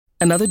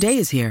Another day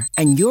is here,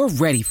 and you're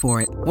ready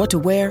for it. What to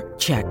wear?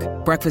 Check.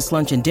 Breakfast,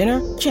 lunch, and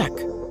dinner? Check.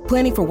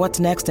 Planning for what's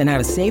next and how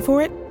to save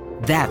for it?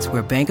 That's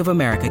where Bank of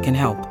America can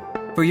help.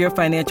 For your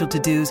financial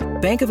to-dos,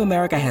 Bank of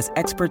America has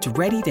experts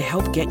ready to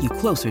help get you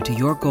closer to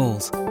your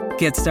goals.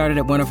 Get started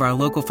at one of our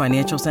local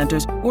financial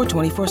centers or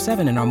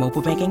 24/7 in our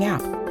mobile banking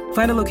app.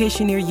 Find a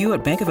location near you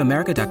at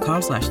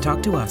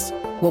bankofamerica.com/talktous.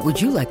 What would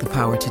you like the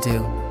power to do?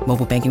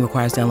 Mobile banking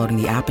requires downloading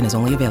the app and is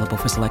only available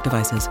for select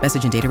devices.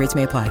 Message and data rates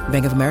may apply.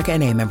 Bank of America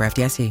N.A., member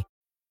FDIC.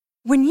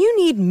 When you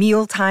need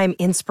mealtime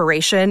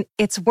inspiration,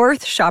 it's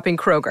worth shopping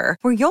Kroger,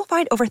 where you'll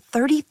find over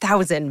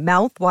 30,000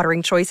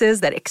 mouth-watering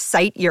choices that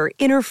excite your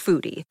inner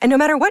foodie. And no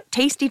matter what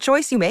tasty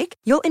choice you make,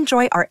 you'll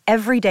enjoy our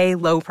everyday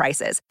low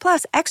prices,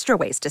 plus extra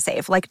ways to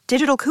save, like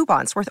digital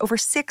coupons worth over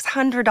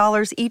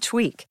 $600 each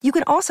week. You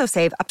can also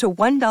save up to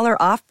 $1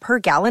 off per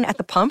gallon at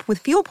the pump with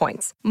fuel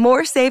points.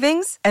 More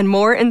savings and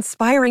more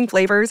inspiring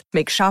flavors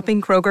make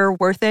shopping Kroger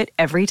worth it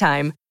every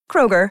time.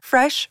 Kroger,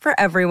 fresh for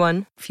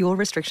everyone. Fuel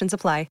restrictions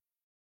apply.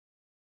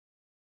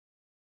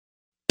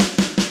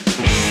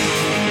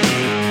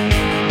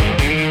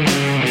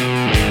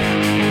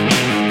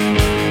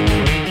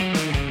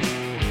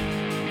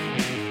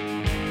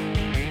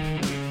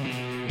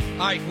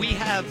 All right, we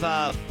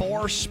have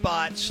 4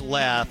 spots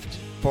left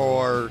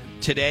for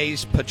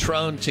today's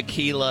Patron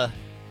Tequila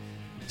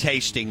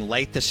tasting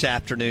late this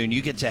afternoon.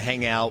 You get to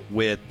hang out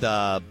with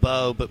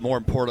Bo, but more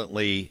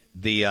importantly,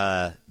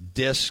 the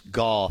disc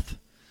golf,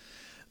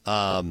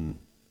 I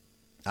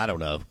don't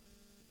know,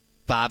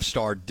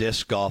 5-star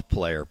disc golf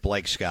player,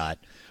 Blake Scott.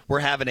 We're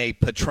having a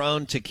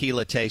Patron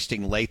Tequila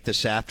tasting late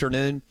this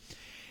afternoon,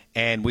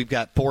 and we've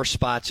got 4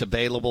 spots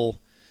available.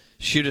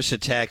 Shoot us a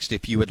text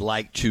if you would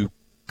like to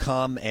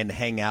come and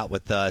hang out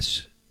with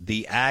us.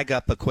 The Ag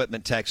Up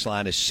Equipment text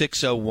line is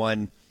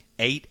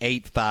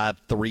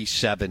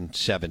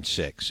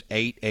 601-885-3776.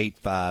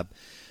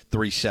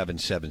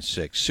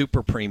 885-3776.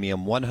 Super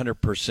premium,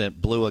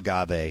 100% blue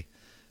agave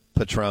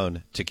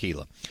Patron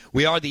Tequila.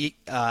 We are the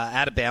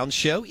Out of Bounds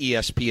Show,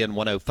 ESPN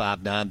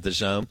 105.9 The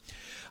Zone.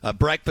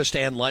 Breakfast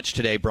and lunch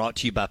today brought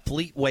to you by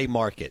Fleetway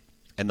Market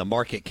and the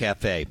Market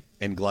Cafe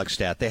in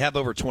Gluckstadt. They have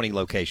over 20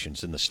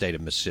 locations in the state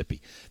of Mississippi.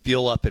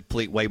 Fuel up at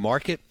Fleetway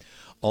Market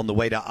on the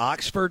way to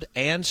Oxford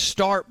and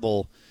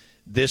Starkville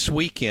this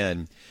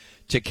weekend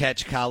to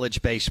catch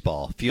college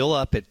baseball. Fuel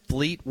up at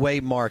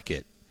Fleetway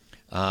Market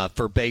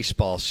for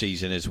baseball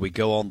season as we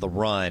go on the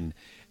run.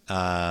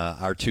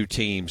 Our 2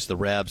 teams, the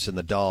Rebs and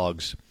the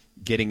Dogs,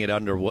 getting it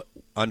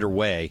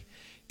underway,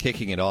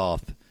 kicking it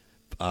off,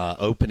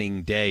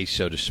 opening day,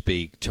 so to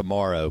speak,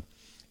 tomorrow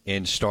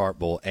in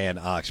Starkville and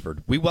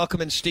Oxford. We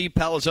welcome in Steve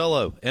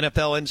Palazzolo,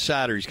 NFL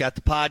Insider. He's got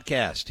the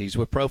podcast. He's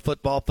with Pro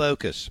Football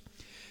Focus,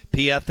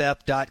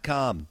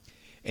 PFF.com,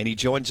 and he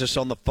joins us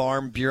on the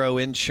Farm Bureau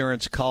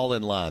Insurance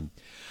call-in line.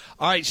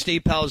 All right,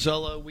 Steve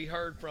Palazzolo, we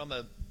heard from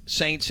a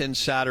Saints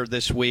insider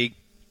this week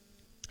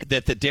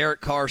that the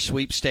Derek Carr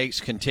sweepstakes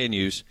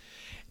continues,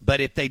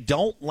 but if they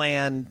don't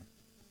land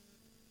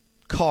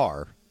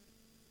Carr,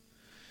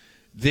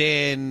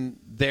 then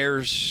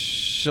there's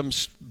some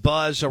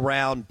buzz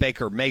around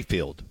Baker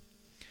Mayfield,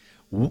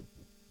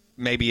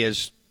 maybe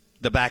as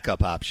the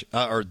backup option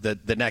or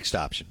the next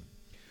option.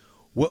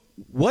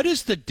 What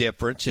is the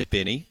difference, if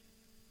any,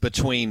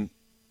 between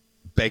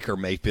Baker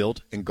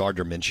Mayfield and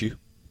Gardner Minshew?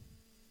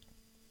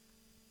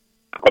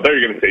 I thought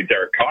you were going to say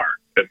Derek Carr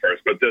at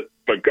first, but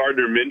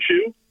Gardner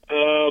Minshew,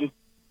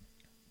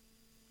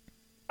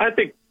 I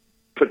think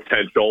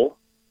potential.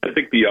 I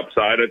think the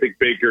upside. I think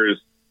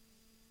Baker's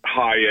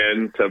high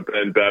end have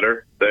been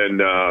better than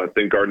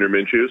Gardner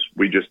Minshew's.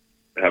 We just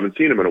haven't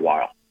seen him in a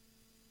while,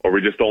 or we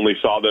just only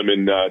saw them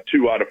in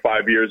 2 out of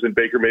 5 years in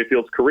Baker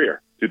Mayfield's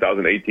career,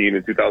 2018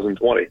 and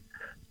 2020.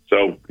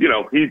 So,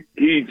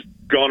 he's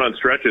gone on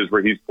stretches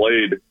where he's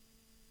played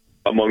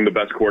among the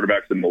best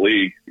quarterbacks in the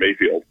league,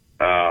 Mayfield.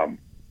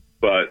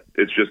 But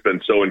it's just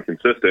been so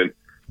inconsistent.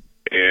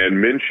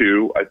 And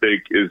Minshew, I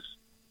think, is,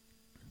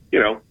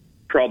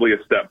 probably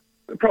a step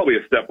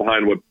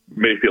behind what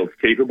Mayfield's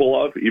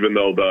capable of, even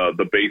though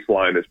the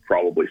baseline is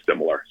probably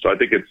similar. So I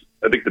think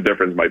the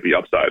difference might be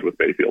upside with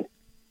Mayfield.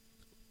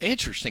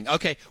 Interesting.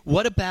 Okay,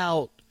 what if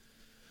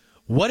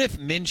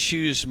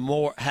Minshew's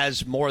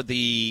has more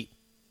the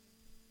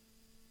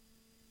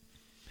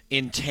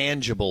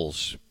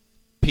intangibles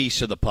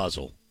piece of the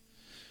puzzle?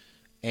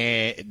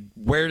 And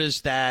where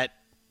does that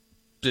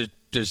do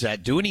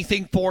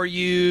anything for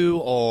you?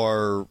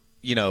 Or,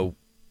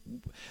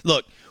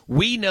 look,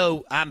 we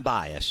know I'm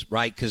biased,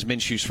 right? Because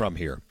Minshew's from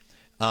here.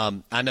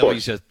 I know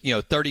he's a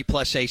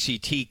 30-plus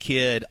ACT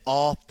kid,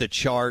 off the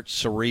charts,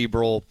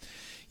 cerebral.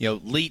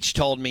 Leach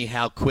told me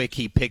how quick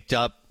he picked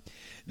up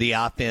the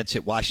offense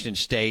at Washington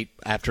State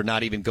after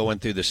not even going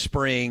through the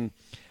spring.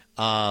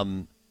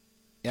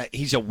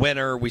 He's a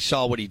winner. We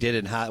saw what he did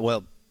in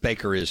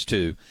Baker is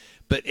too.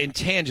 But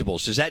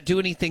intangibles, does that do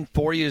anything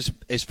for you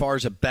as far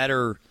as a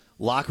better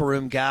locker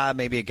room guy,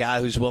 maybe a guy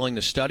who's willing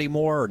to study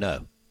more, or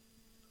no?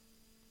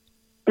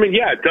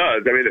 Yeah, it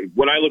does.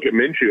 When I look at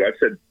Minshew, I've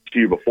said to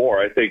you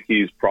before, I think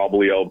he's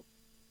probably a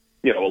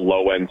a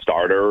low-end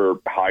starter or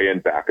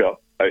high-end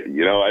backup. I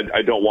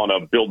don't want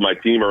to build my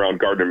team around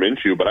Gardner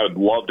Minshew, but I would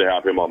love to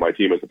have him on my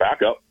team as a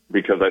backup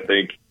because I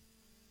think,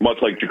 much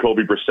like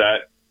Jacoby Brissett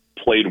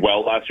played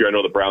well last year, I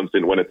know the Browns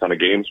didn't win a ton of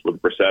games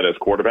with Brissett as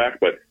quarterback,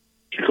 but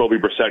Jacoby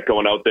Brissett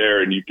going out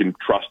there and you can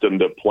trust him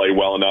to play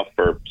well enough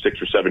for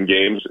 6 or 7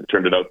 games. It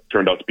turned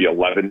out to be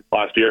 11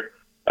 last year.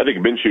 I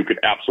think Minshew could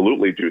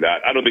absolutely do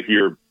that. I don't think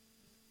you're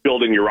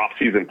building your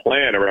off-season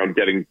plan around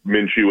getting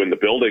Minshew in the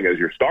building as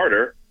your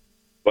starter,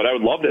 but I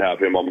would love to have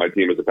him on my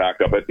team as a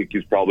backup. I think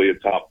he's probably a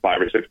top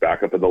 5 or 6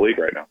 backup in the league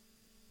right now.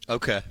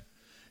 Okay.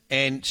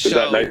 And Is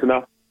that nice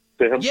enough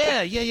to him?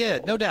 Yeah,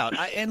 no doubt.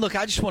 And look,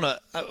 I just want to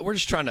we're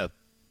just trying to,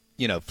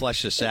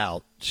 flesh this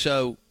out.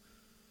 So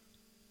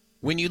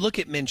when you look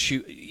at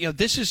Minshew,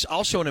 this is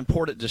also an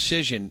important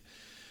decision.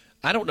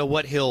 I don't know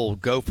what he'll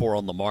go for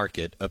on the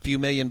market. A few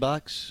 $1 million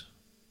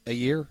a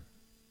year?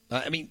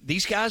 I mean,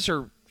 these guys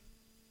are,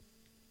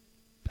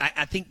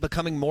 I think,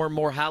 becoming more and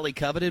more highly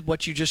coveted,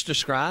 what you just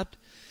described.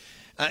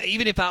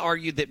 Even if I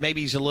argued that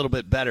maybe he's a little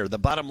bit better, the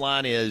bottom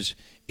line is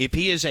if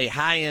he is a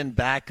high-end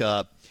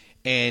backup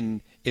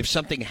and if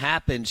something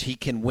happens, he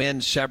can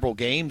win several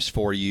games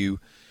for you,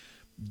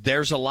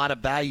 there's a lot of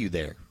value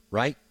there.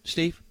 Right,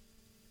 Steve?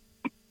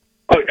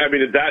 I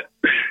mean,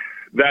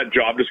 that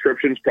job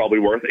description is probably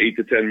worth $8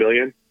 to $10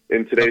 million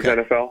in today's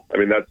NFL. I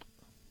mean,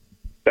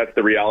 that's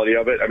the reality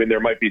of it. I mean,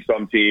 there might be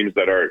some teams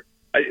that are.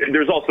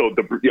 There's also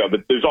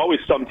there's always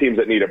some teams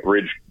that need a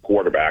bridge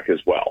quarterback as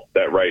well.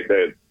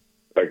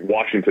 Like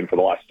Washington for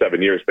the last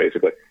 7 years,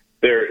 basically,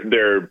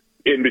 they're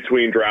in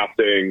between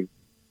drafting.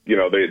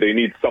 They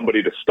need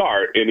somebody to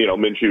start, and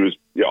Minshew is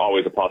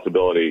always a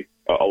possibility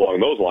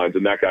along those lines,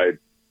 and that guy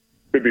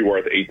could be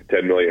worth $8 to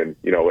 $10 million.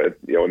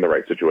 In the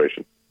right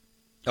situation.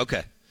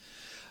 Okay.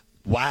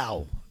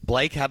 Wow.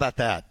 Blake, how about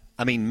that?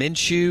 I mean,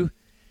 Minshew,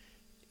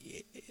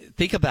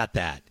 think about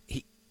that.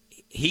 He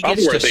gets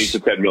I'm worth $8 to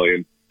 $10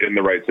 million in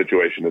the right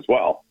situation as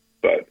well.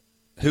 But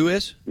who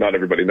is? Not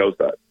everybody knows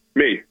that.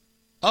 Me.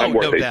 Oh, I'm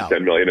worth no $8 doubt. to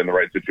 $10 million in the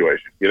right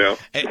situation.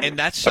 And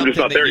that's something I'm just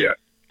not there yet.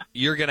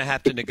 You're going to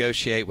have to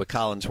negotiate with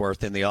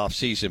Collinsworth in the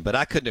offseason, but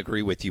I couldn't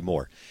agree with you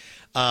more.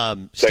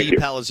 Steve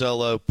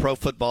Palazzolo, Pro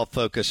Football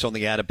Focus on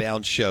the Out of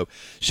Bounds show.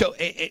 So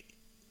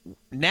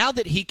now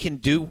that he can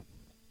do,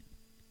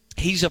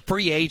 he's a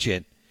free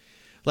agent.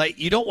 Like,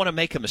 you don't want to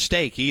make a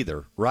mistake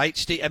either, right,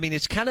 Steve? I mean,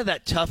 it's kind of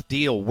that tough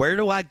deal. Where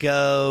do I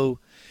go?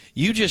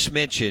 You just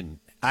mentioned,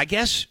 I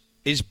guess,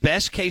 is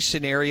best case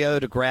scenario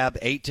to grab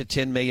 $8 to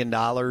 $10 million,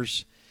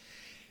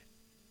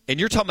 and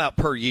you're talking about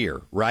per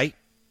year, right?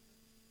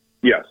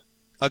 Yes.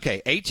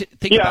 Okay.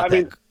 Think about that. I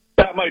mean,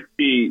 that might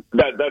be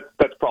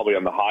that's probably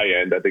on the high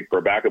end. I think for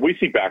a backup, we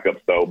see backups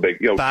though. Big,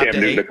 Cam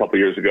Newton a couple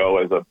years ago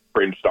as a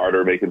fringe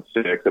starter making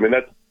 6. I mean,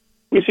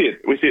 we see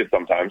it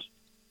sometimes.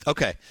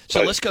 Okay,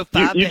 so but let's go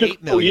 5 to $8 million.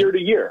 Go year to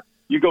year.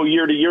 You go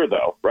year to year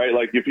though, right?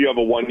 Like if you have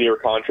a 1-year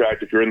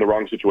contract, if you're in the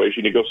wrong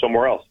situation, you go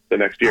somewhere else the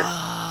next year.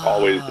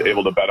 Always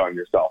able to bet on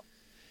yourself.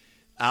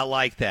 I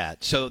like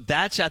that. So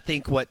that's, I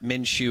think, what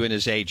Minshew and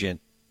his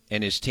agent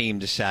and his team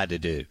decide to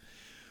do.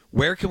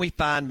 Where can we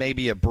find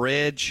maybe a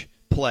bridge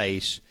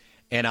place,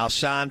 and I'll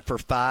sign for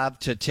 $5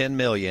 to $10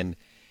 million,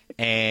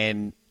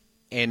 and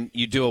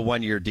you do a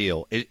 1-year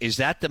deal? Is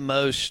that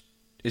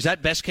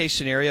best case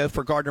scenario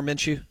for Gardner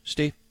Minshew,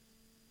 Steve?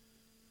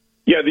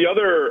 Yeah, the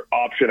other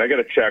option, I got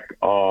to check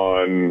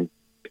on,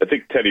 I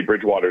think Teddy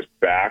Bridgewater's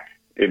back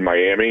in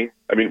Miami.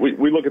 I mean,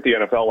 we look at the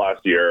NFL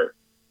last year,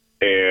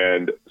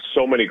 and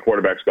so many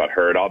quarterbacks got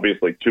hurt.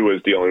 Obviously,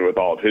 Tua's dealing with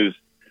all of his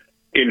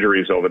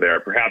injuries over there.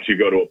 Perhaps you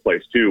go to a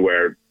place, too,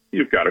 where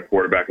you've got a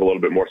quarterback a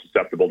little bit more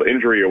susceptible to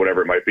injury or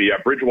whatever it might be. Yeah,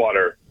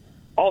 Bridgewater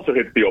also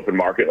hits the open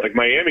market. Like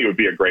Miami would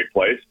be a great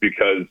place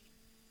because,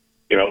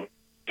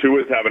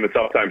 Tua's having a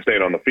tough time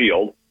staying on the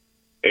field,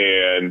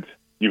 and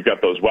you've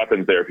got those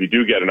weapons there. If you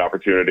do get an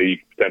opportunity, you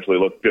can potentially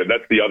look good.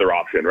 That's the other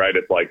option, right?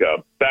 It's like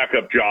a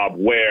backup job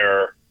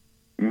where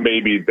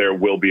maybe there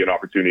will be an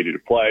opportunity to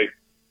play.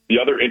 The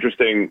other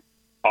interesting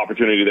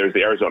opportunity there is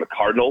the Arizona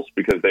Cardinals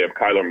because they have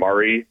Kyler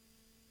Murray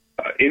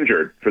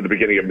injured for the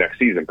beginning of next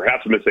season,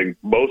 perhaps missing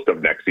most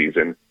of next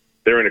season.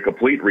 They're in a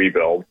complete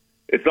rebuild.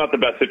 It's not the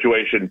best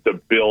situation to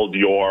build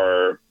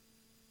your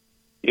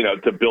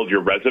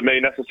resume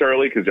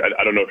necessarily because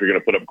I don't know if you're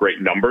going to put up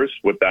great numbers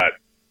with that,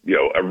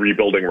 a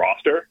rebuilding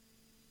roster,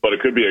 but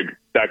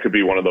that could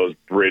be one of those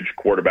bridge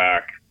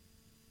quarterback,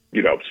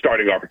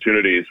 starting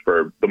opportunities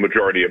for the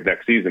majority of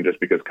next season just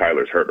because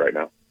Kyler's hurt right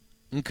now.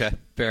 Okay,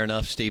 fair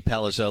enough. Steve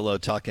Palazzolo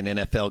talking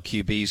NFL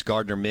QBs.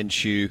 Gardner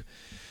Minshew,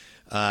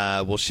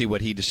 we'll see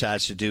what he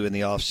decides to do in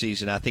the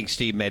offseason. I think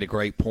Steve made a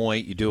great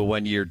point. You do a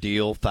 1-year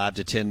deal, $5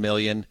 to $10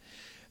 million,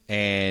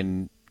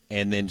 and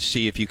then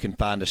see if you can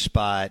find a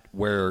spot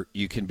where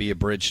you can be a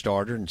bridge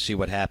starter and see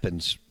what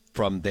happens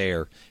from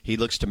there. He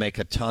looks to make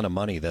a ton of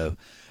money, though,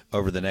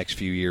 over the next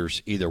few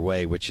years either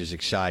way, which is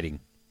exciting.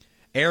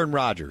 Aaron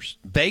Rodgers,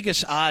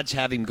 Vegas odds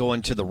have him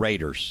going to the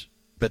Raiders,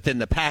 but then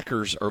the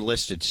Packers are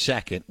listed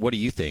second. What do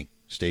you think,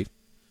 Steve?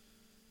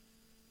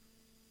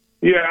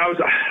 Yeah,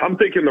 I'm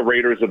thinking the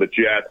Raiders or the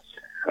Jets.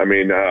 I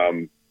mean,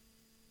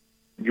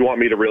 you want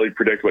me to really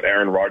predict what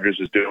Aaron Rodgers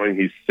is doing?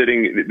 He's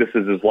sitting. This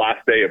is his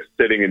last day of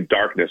sitting in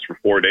darkness for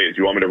 4 days.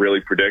 You want me to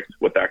really predict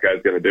what that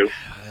guy's going to do?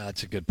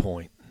 That's a good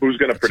point. Who's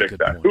going to predict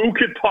that? Point. Who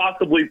could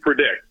possibly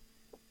predict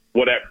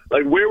whatever?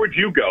 Like, where would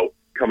you go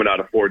coming out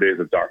of 4 days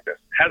of darkness?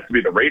 It has to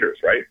be the Raiders,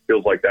 right?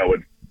 Feels like that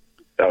would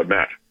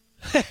match.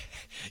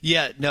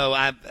 Yeah, no,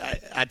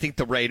 I think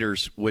the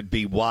Raiders would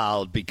be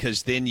wild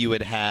because then you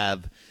would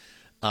have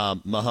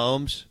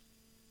Mahomes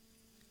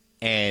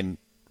and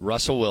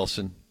Russell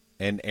Wilson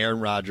and Aaron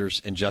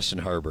Rodgers and Justin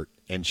Herbert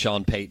and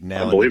Sean Payton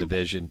now in the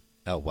division.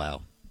 Oh,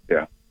 wow.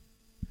 Yeah.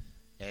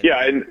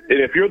 And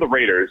if you're the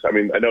Raiders, I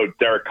mean, I know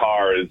Derek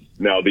Carr is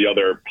now the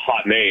other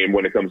hot name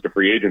when it comes to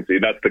free agency.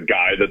 That's the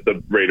guy that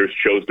the Raiders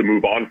chose to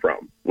move on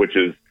from, which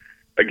is,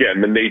 again,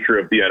 the nature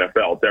of the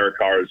NFL. Derek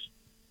Carr is,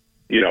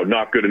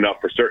 not good enough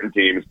for certain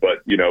teams,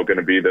 but, going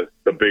to be the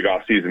big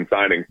off-season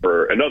signing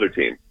for another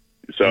team.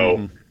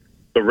 So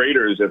the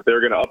Raiders, if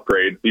they're going to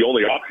upgrade, the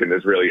only option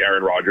is really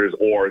Aaron Rodgers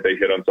or they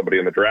hit on somebody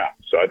in the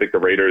draft. So I think the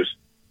Raiders,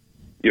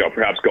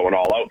 perhaps going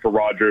all out for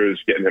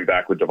Rodgers, getting him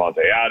back with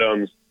Devontae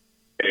Adams.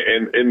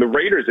 And the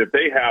Raiders, if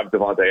they have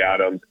Devontae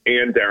Adams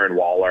and Darren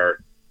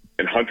Waller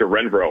and Hunter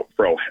Renfrow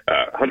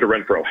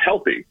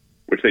healthy,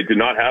 which they did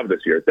not have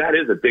this year, that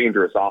is a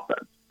dangerous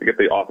offense. To get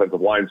the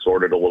offensive line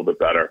sorted a little bit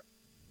better.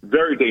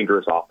 Very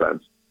dangerous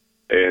offense.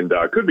 And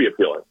could be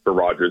appealing for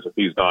Rodgers if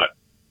he's not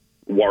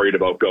worried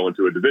about going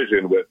to a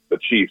division with the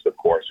Chiefs, of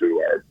course,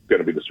 who are going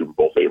to be the Super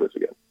Bowl favorites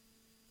again.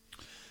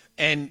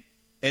 And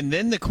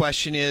then the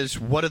question is,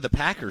 what do the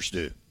Packers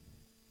do?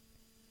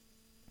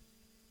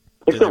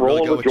 I think they're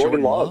rolling with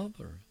Jordan Love.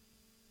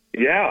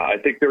 Yeah, I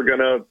think they're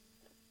gonna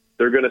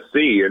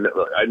see. And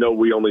I know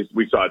we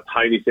saw a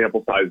tiny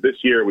sample size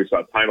this year. We saw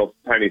a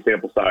tiny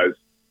sample size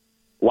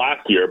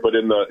last year, but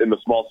in the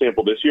small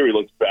sample this year, he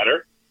looks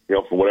better.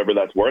 For whatever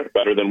that's worth,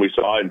 better than we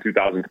saw in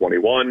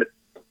 2021.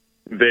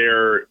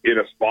 They're in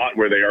a spot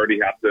where they already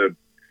have to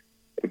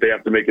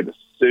make a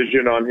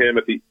decision on him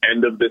at the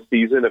end of this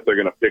season if they're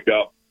going to pick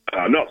up. They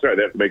have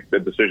to make the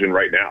decision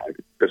right now,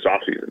 this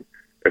offseason,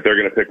 if they're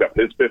going to pick up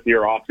his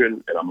fifth-year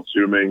option, and I'm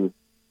assuming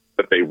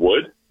that they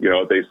would.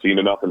 They've seen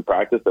enough in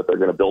practice that they're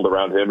going to build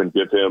around him and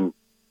give him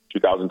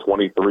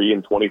 2023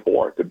 and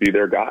 24 to be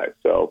their guy.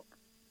 So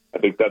I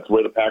think that's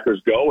where the Packers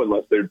go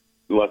unless they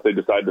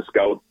decide to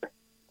scout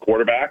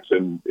quarterbacks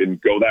and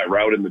go that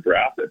route in the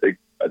draft. I think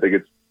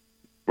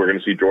we're going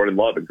to see Jordan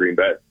Love in Green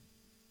Bay.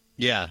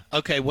 Yeah.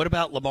 Okay. What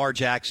about Lamar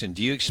Jackson?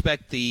 Do you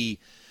expect the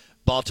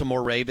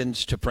Baltimore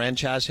Ravens to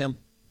franchise him?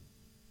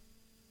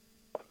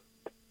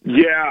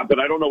 Yeah, but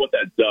I don't know what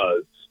that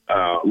does.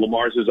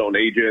 Lamar's his own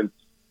agent.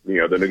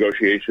 The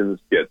negotiations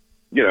get,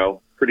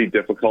 pretty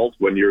difficult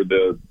when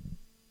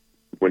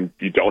when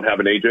you don't have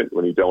an agent,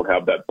 when you don't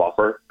have that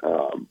buffer.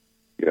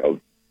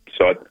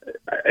 So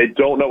I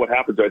don't know what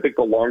happens. I think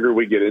the longer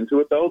we get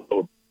into it,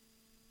 though,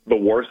 the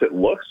worse it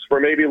looks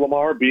for maybe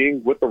Lamar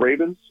being with the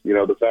Ravens.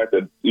 The fact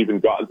that even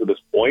gotten to this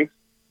point,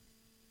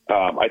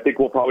 I think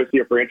we'll probably see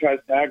a franchise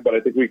tag, but I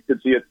think we could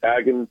see a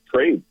tag and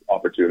trade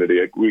opportunity.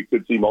 We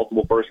could see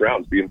multiple first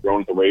rounds being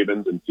thrown at the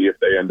Ravens and see if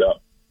they end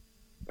up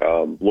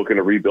looking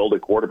to rebuild a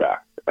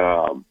quarterback.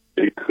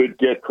 It could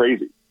get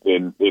crazy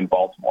in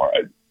Baltimore.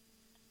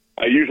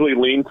 I usually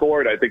lean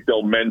toward. I think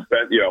they'll mend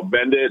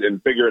it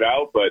and figure it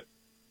out, but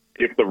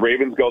if the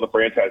Ravens go the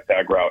franchise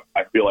tag route,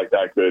 I feel like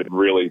that could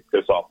really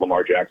piss off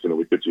Lamar Jackson and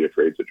we could see a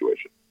trade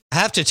situation. I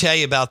have to tell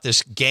you about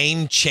this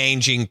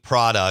game-changing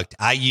product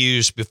I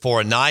use before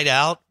a night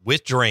out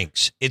with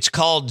drinks. It's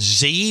called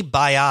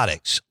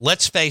Z-Biotics.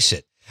 Let's face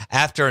it,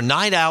 after a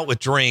night out with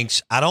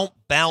drinks, I don't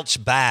bounce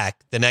back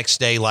the next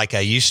day like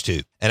I used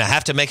to, and I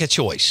have to make a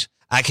choice.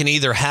 I can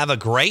either have a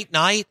great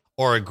night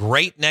or a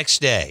great next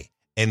day,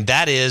 and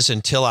that is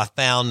until I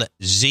found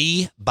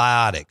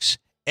Z-Biotics.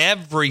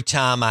 Every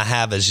time I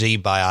have a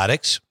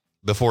Z-Biotics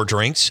before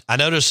drinks, I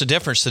notice a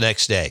difference the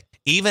next day.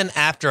 Even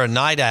after a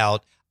night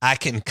out, I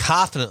can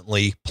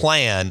confidently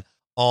plan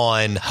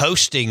on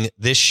hosting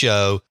this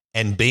show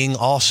and being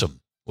awesome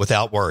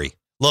without worry.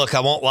 Look,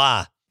 I won't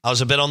lie. I was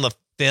a bit on the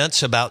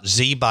fence about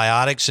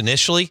Z-Biotics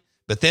initially,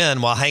 but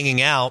then while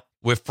hanging out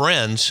with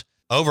friends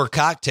over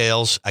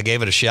cocktails, I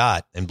gave it a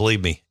shot. And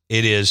believe me,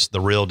 it is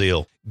the real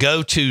deal.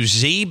 Go to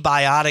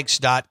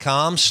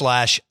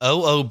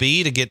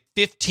zbiotics.com/OOB to get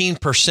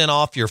 15%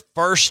 off your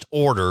first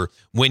order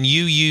when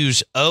you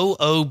use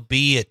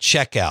OOB at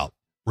checkout.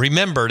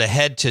 Remember to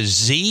head to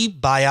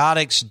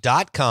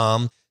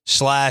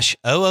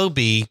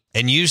zbiotics.com/OOB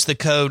and use the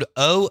code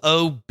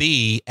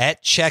OOB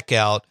at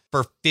checkout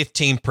for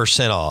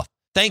 15% off.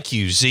 Thank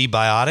you,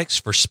 Z-Biotics,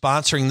 for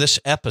sponsoring this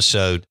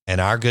episode and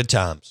our good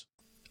times.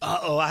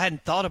 I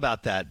hadn't thought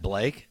about that,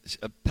 Blake.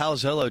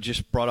 Palazzolo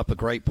just brought up a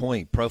great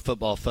point. Pro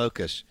Football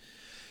Focus.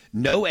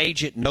 No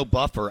agent, no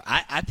buffer.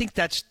 I think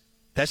that's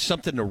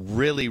something to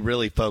really,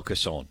 really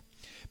focus on.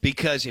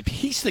 Because if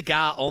he's the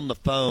guy on the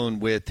phone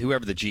with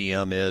whoever the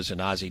GM is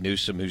and Ozzie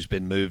Newsome, who's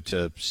been moved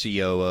to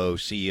COO,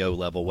 CEO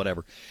level,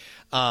 whatever,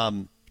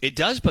 it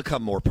does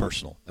become more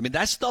personal. I mean,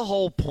 that's the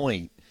whole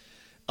point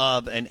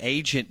of an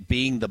agent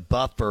being the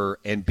buffer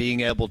and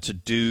being able to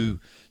do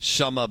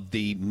some of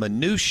the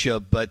minutia,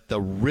 but the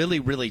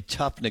really, really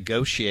tough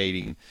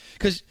negotiating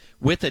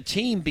with a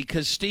team,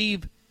 because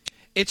Steve,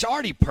 it's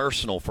already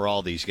personal for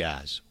all these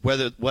guys,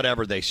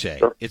 whatever they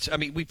say.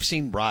 We've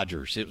seen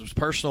Rodgers. It was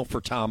personal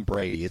for Tom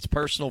Brady. It's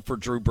personal for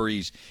Drew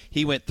Brees.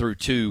 He went through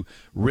 2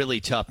 really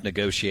tough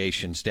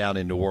negotiations down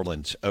in New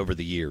Orleans over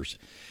the years.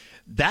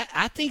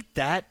 I think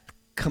that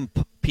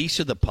piece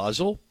of the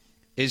puzzle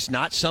is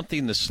not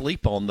something to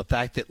sleep on, the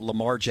fact that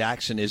Lamar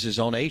Jackson is his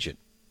own agent.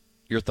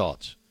 Your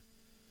thoughts?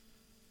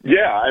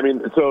 Yeah,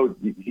 so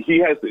he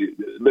has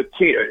the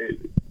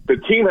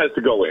team has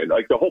to go in.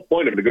 Like, the whole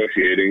point of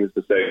negotiating is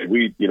to say,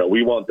 we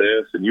want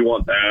this and you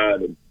want that,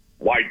 and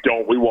why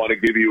don't we want to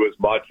give you as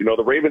much?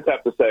 The Ravens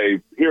have to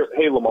say,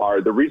 hey,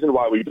 Lamar, the reason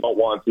why we don't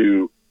want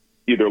to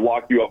either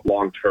lock you up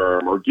long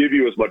term or give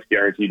you as much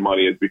guaranteed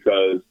money is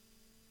because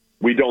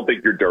we don't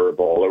think you're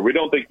durable, or we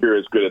don't think you're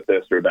as good at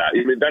this or that.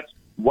 That's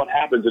what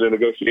happens in a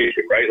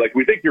negotiation, right? Like,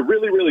 we think you're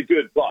really, really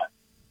good, but,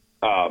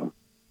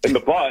 and the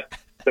but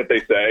that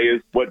they say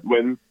is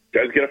when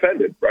guys get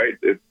offended, right?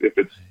 If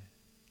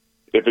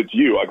it's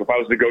you, like if I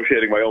was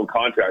negotiating my own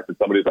contract and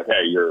somebody's like,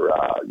 hey, you're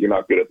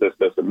not good at this,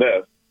 this, and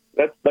this,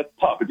 that's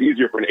tough. It's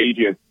easier for an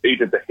agent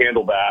to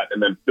handle that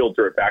and then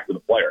filter it back to the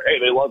player. Hey,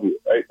 they love you,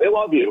 right? They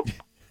love you.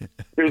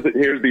 Here's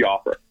the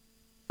offer.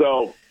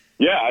 So,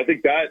 yeah, I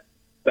think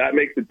that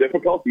makes it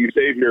difficult. You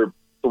save your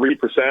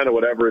 3% or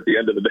whatever at the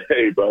end of the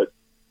day, but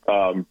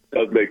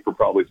does make for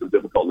probably some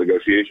difficult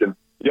negotiation.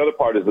 The other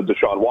part is the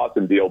Deshaun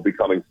Watson deal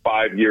becoming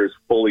 5 years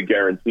fully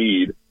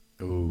guaranteed.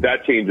 Ooh.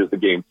 That changes the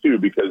game, too,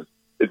 because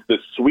it's this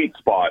sweet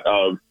spot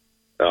of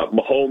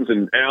Mahomes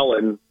and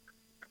Allen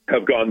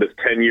have gone this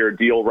 10-year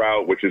deal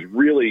route, which is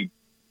really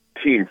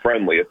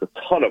team-friendly. It's a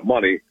ton of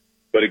money,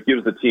 but it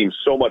gives the team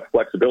so much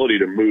flexibility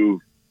to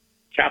move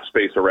cap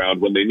space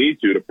around when they need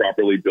to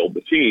properly build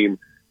the team.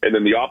 And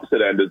then the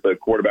opposite end is the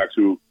quarterbacks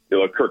who,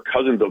 Kirk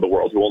Cousins of the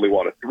world, who only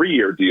want a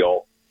 3-year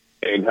deal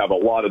and have a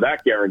lot of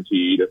that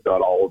guaranteed, if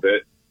not all of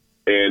it.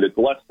 And it's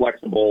less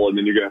flexible, and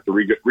then you're going to have to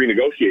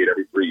renegotiate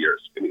every 3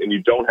 years, and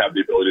you don't have the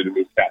ability to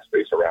move cap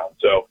space around.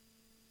 So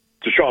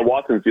Deshaun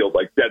Watson feels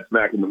like dead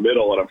smack in the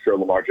middle, and I'm sure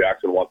Lamar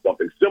Jackson wants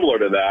something similar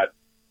to that,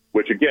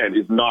 which, again,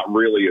 is not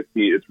really a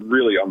team. It's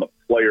really on the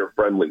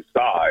player-friendly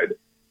side,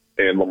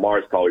 and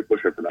Lamar's probably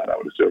pushing for that, I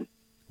would assume.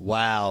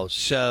 Wow.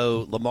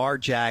 So Lamar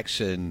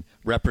Jackson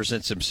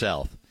represents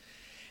himself,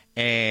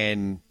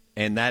 and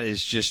that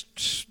is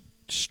just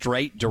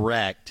straight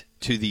direct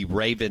to the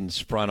Ravens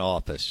front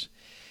office.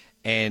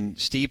 And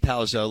Steve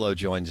Palazzolo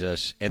joins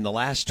us. In the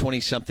last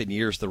 20-something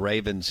years, the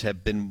Ravens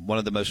have been one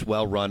of the most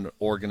well-run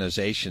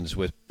organizations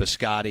with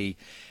Biscotti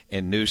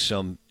and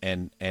Newsom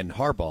and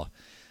Harbaugh.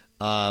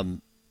 A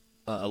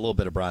little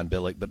bit of Brian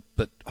Billick,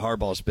 but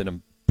Harbaugh's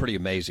been pretty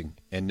amazing,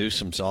 and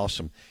Newsom's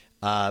awesome.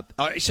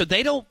 So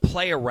they don't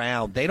play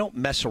around. They don't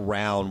mess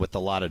around with a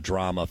lot of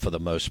drama for the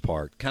most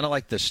part, kind of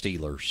like the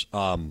Steelers.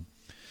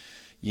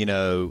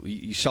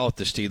 You saw what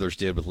the Steelers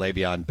did with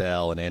Le'Veon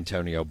Bell and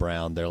Antonio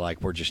Brown. They're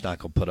like, we're just not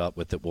going to put up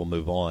with it. We'll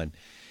move on.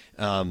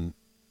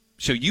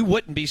 So you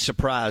wouldn't be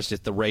surprised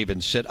if the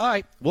Ravens said, all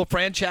right, we'll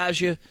franchise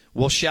you.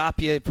 We'll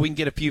shop you. If we can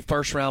get a few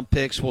first-round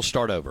picks, we'll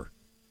start over.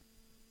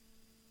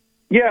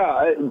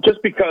 Yeah,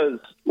 just because,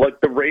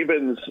 like, the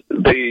Ravens,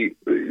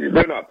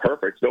 they're not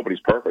perfect. Nobody's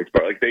perfect.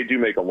 But, like, they do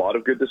make a lot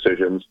of good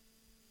decisions.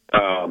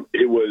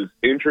 It was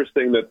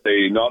interesting that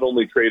they not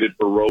only traded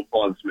for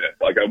Roquan Smith.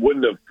 Like, I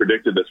wouldn't have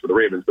predicted this for the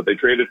Ravens, but they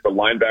traded for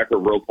linebacker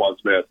Roquan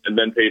Smith and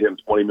then paid him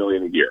 $20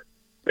 million a year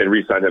and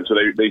re-signed him. So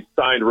they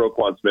signed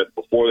Roquan Smith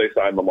before they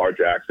signed Lamar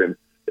Jackson.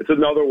 It's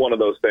another one of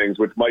those things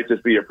which might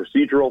just be a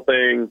procedural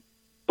thing,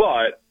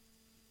 but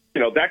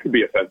that could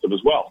be offensive as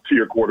well to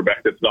your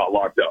quarterback that's not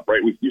locked up,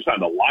 right? You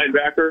signed a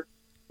linebacker,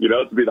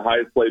 to be the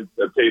highest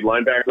paid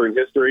linebacker in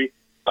history.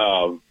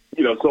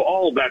 So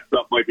all of that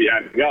stuff might be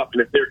adding up.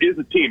 And if there is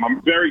a team,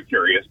 I'm very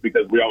curious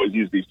because we always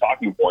use these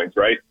talking points,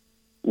 right?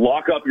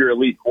 Lock up your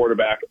elite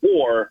quarterback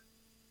or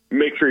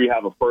make sure you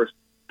have a first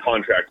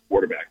contract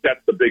quarterback. That's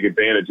the big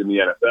advantage in the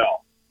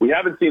NFL. We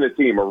haven't seen a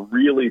team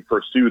really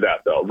pursue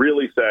that, though.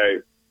 Really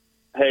say,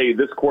 hey,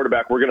 this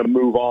quarterback, we're going to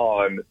move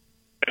on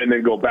and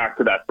then go back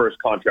to that first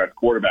contract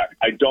quarterback.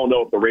 I don't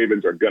know if the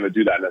Ravens are going to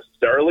do that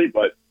necessarily,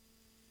 but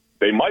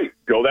they might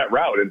go that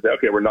route and say,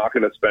 okay, we're not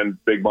going to spend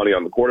big money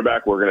on the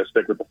quarterback. We're going to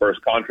stick with the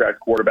first contract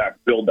quarterback,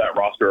 build that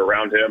roster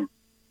around him.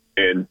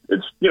 And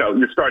it's,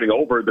 you're starting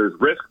over. There's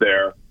risk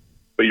there,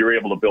 but you're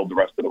able to build the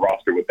rest of the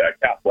roster with that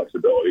cap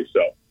flexibility.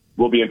 So it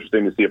will be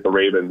interesting to see if the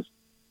Ravens,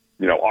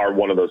 are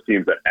one of those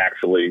teams that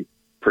actually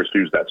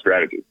pursues that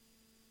strategy.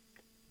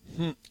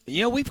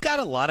 We've got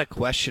a lot of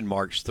question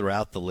marks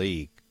throughout the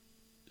league,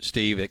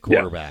 Steve, at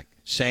quarterback. Yeah.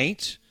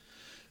 Saints,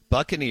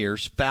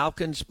 Buccaneers,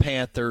 Falcons,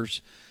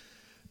 Panthers,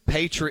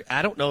 Patriots.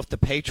 I don't know if the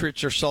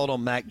Patriots are sold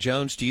on Mac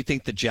Jones. Do you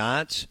think the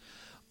Giants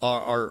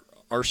are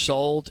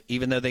sold,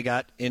 even though they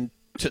got into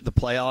the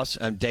playoffs?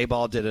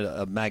 Daboll did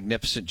a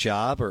magnificent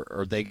job. Or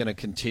are they going to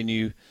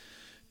continue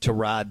to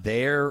ride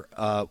there?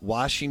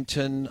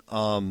 Washington.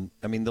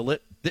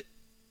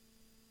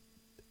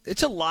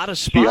 It's a lot of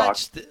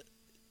spots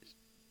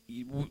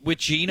with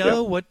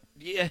Geno.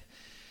 Yeah.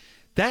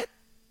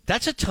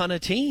 That's a ton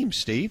of teams,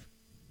 Steve.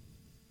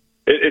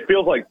 It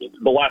feels like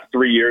the last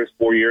 3 years,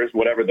 4 years,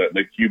 whatever,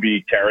 the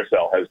QB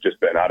carousel has just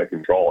been out of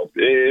control.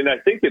 And I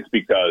think it's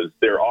because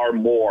there are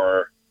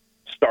more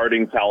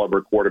starting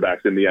caliber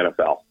quarterbacks in the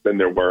NFL than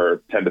there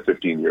were 10 to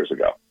 15 years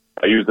ago.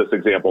 I use this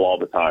example all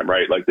the time,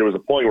 right? Like there was a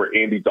point where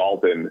Andy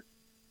Dalton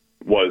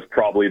was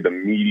probably the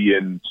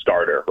median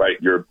starter, right?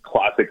 Your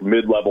classic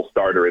mid-level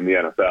starter in the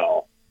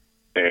NFL.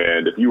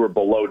 And if you were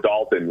below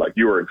Dalton, like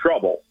you were in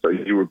trouble. So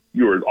you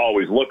were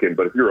always looking.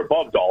 But if you're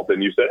above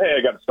Dalton, you said, hey,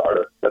 I got a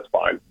starter. That's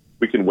fine.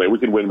 We can win. We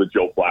can win with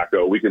Joe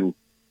Flacco. We can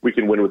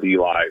win with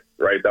Eli,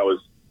 right? That was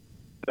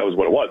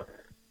what it was.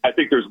 I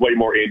think there's way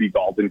more Andy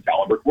Dalton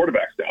caliber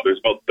quarterbacks now. There's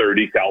about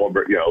 30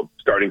 caliber,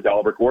 starting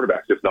caliber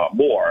quarterbacks, if not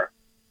more.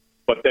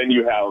 But then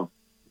you have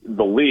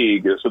the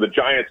league. So the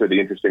Giants are the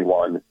interesting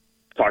one.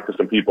 Talk to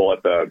some people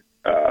at the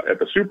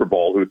Super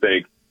Bowl who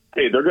think,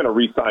 hey, they're going to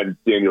re-sign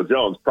Daniel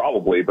Jones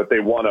probably, but they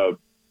want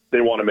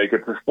to make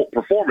it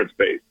performance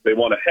based. They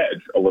want to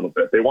hedge a little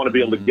bit. They want to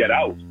be able to get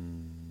out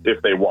if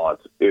they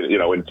want,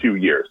 in 2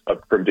 years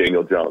from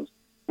Daniel Jones,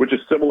 which is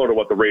similar to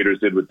what the Raiders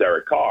did with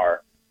Derek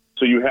Carr.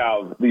 So you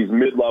have these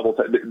mid-level.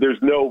 There's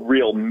no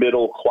real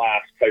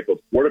middle-class type of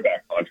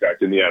quarterback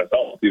contract in the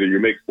NFL. It's either you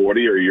make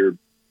 40 or you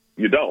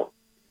don't.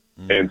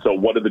 And so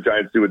what did the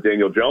Giants do with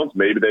Daniel Jones?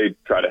 Maybe they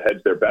try to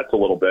hedge their bets a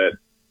little bit,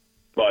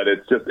 but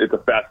it's a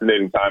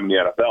fascinating time in the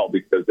NFL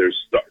because there's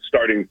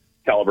starting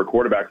caliber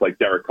quarterbacks like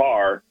Derek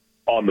Carr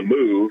on the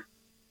move.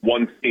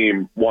 One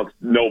team wants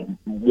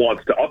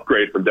to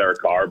upgrade from Derek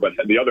Carr, but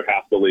the other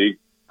half of the league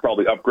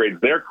probably upgrades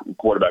their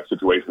quarterback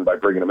situation by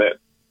bringing him in.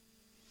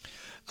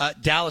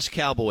 Dallas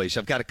Cowboys,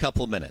 I've got a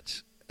couple of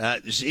minutes.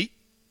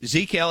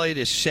 Zeke Elliott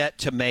is set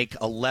to make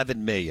 $11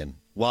 million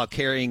while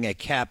carrying a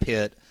cap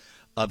hit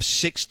of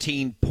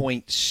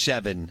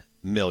 $16.7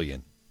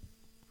 million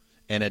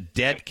and a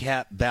dead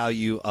cap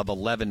value of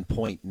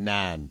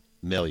 $11.9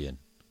 million.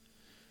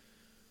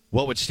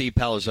 What would Steve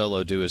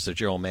Palazzolo do as the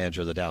general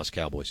manager of the Dallas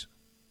Cowboys?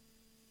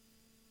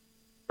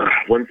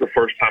 When's the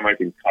first time I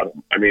can cut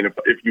him? I mean,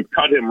 if you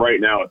cut him right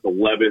now, it's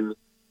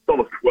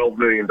almost $12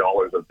 million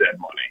of dead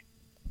money.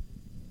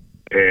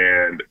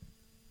 And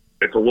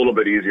it's a little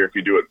bit easier if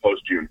you do it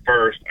post June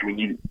 1st. I mean,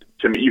 you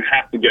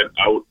have to get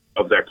out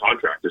of that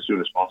contract as soon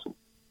as possible.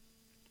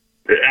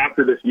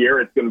 After this year,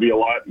 it's going to be a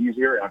lot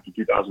easier after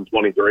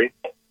 2023.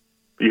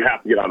 You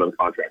have to get out of the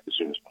contract as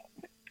soon as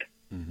possible.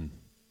 Mm-hmm.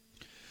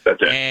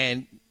 That's it.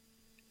 And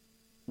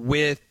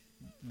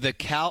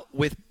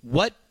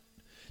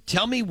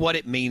tell me what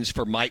it means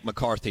for Mike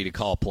McCarthy to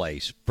call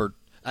plays.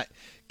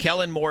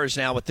 Kellen Moore is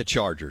now with the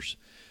Chargers.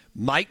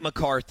 Mike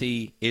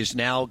McCarthy is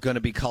now going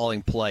to be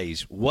calling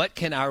plays. What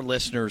can our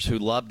listeners who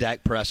love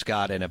Dak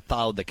Prescott and have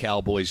followed the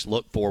Cowboys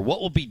look for?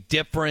 What will be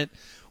different?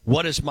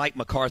 What does Mike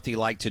McCarthy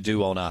like to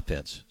do on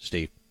offense,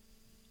 Steve?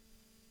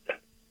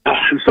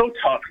 It's so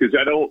tough because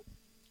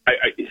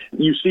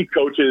you see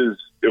coaches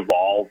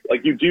evolve.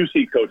 Like you do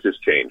see coaches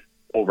change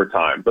over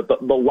time. But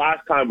the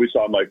last time we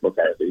saw Mike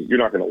McCarthy, you're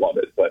not going to love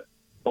it, but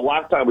the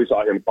last time we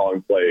saw him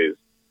calling plays,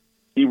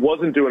 he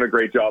wasn't doing a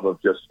great job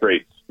of just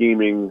straight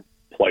scheming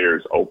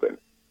players open.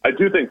 I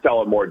do think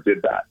Kellen Moore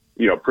did that,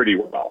 pretty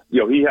well.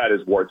 He had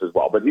his warts as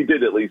well, but he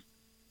did at least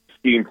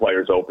scheme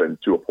players open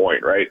to a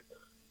point, right?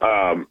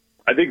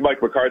 I think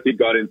Mike McCarthy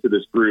got into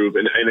this groove,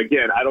 and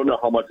again, I don't know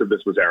how much of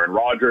this was Aaron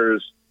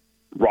Rodgers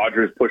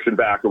pushing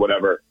back or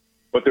whatever,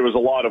 but there was a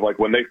lot of, like,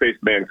 when they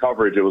faced man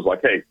coverage, it was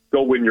like, hey,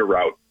 go win your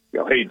route.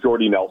 Hey,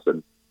 Jordy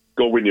Nelson,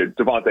 go win your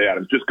Devontae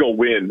Adams, just go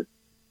win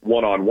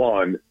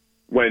one-on-one.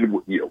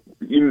 When you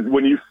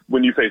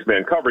face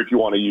man coverage, you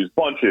want to use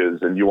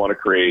bunches and you want to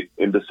create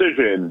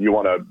indecision. You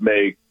want to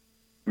make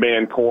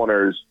man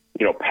corners,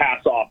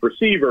 pass off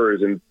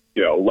receivers and,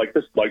 like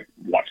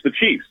watch the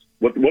Chiefs.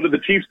 What did the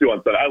Chiefs do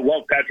on Sunday? I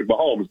love Patrick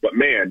Mahomes, but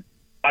man,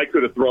 I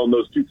could have thrown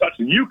those two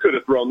touchdowns. You could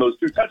have thrown those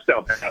two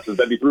touchdown passes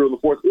that he threw in the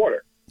fourth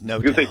quarter. No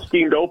because doubt. They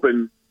schemed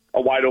open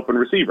a wide open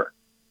receiver,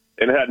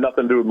 and it had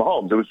nothing to do with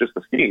Mahomes. It was just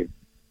a scheme.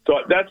 So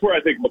that's where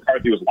I think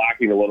McCarthy was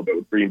lacking a little bit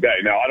with Green Bay.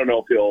 Now I don't know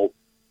if he'll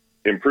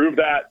improve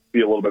that, be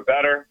a little bit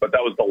better, but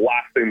that was the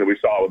last thing that we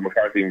saw with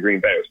McCarthy in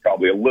Green Bay. It was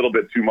probably a little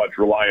bit too much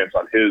reliance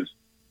on his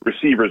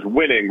receivers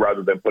winning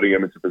rather than putting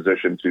him into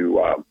position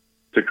to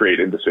create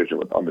indecision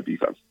on the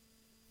defense.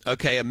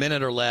 Okay, a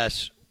minute or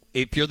less.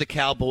 If you're the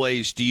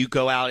Cowboys, do you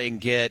go out and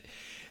get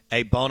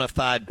a bona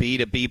fide B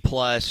to B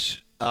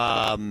plus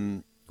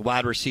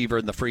wide receiver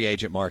in the free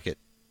agent market?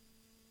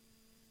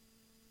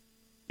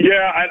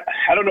 Yeah,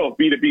 I don't know if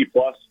B to B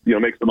plus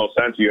makes the most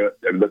sense.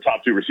 And the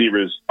top two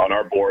receivers on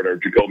our board are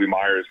Jacoby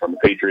Myers from the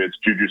Patriots,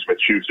 Juju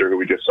Smith-Schuster, who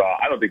we just saw.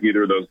 I don't think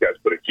either of those guys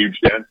put a huge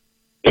dent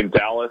in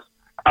Dallas.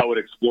 I would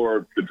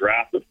explore the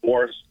draft, of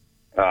course.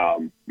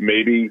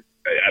 Maybe.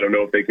 I don't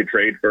know if they could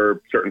trade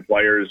for certain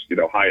players.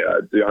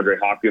 DeAndre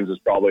Hopkins is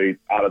probably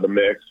out of the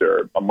mix,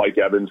 or Mike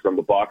Evans from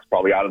the Bucs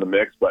probably out of the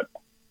mix, but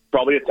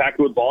probably attack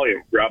with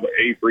volume. Grab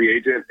a free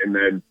agent and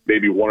then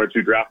maybe one or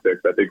two draft picks.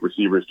 I think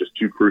receiver is just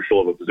too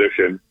crucial of a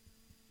position.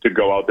 to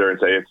go out there and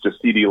say it's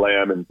just CeeDee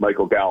Lamb and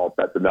Michael Gallup,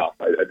 that's enough.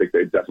 I think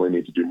they definitely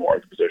need to do more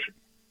at the position.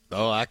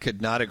 Oh, I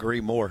could not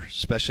agree more,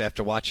 especially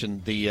after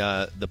watching the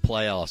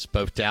playoffs,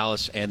 both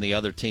Dallas and the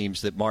other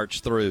teams that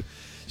marched through.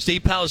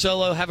 Steve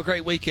Palazzolo, have a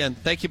great weekend.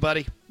 Thank you,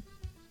 buddy.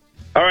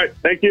 All right,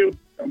 thank you.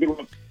 Have a good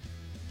one.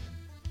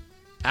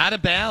 Out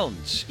of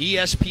Bounds,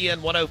 ESPN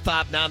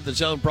 105.9 The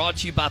Zone, brought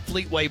to you by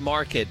Fleetway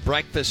Market.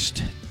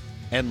 Breakfast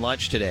and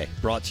lunch today,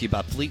 brought to you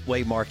by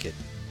Fleetway Market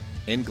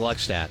in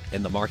Gluckstadt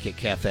in the Market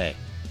Cafe.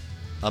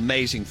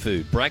 Amazing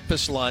food.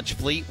 Breakfast, lunch,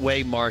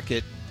 Fleetway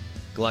Market,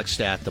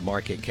 Gluckstadt, the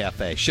Market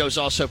Cafe. Show's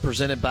also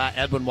presented by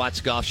Edwin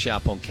Watts Golf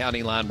Shop on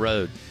County Line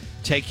Road.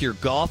 Take your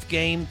golf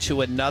game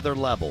to another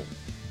level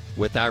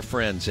with our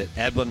friends at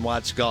Edwin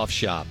Watts Golf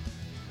Shop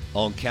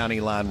on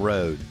County Line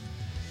Road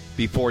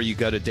before you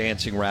go to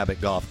Dancing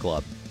Rabbit Golf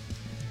Club.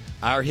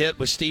 Our hit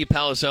with Steve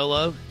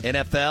Palazzolo,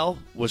 NFL,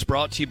 was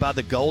brought to you by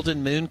the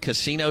Golden Moon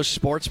Casino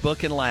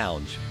Sportsbook and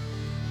Lounge.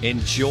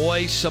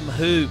 Enjoy some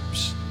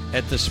hoops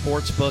at the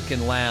Sportsbook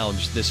and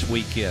Lounge this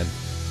weekend.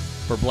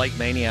 For Blake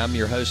Mania, I'm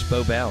your host,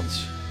 Bo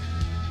Bounds.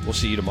 We'll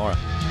see you tomorrow.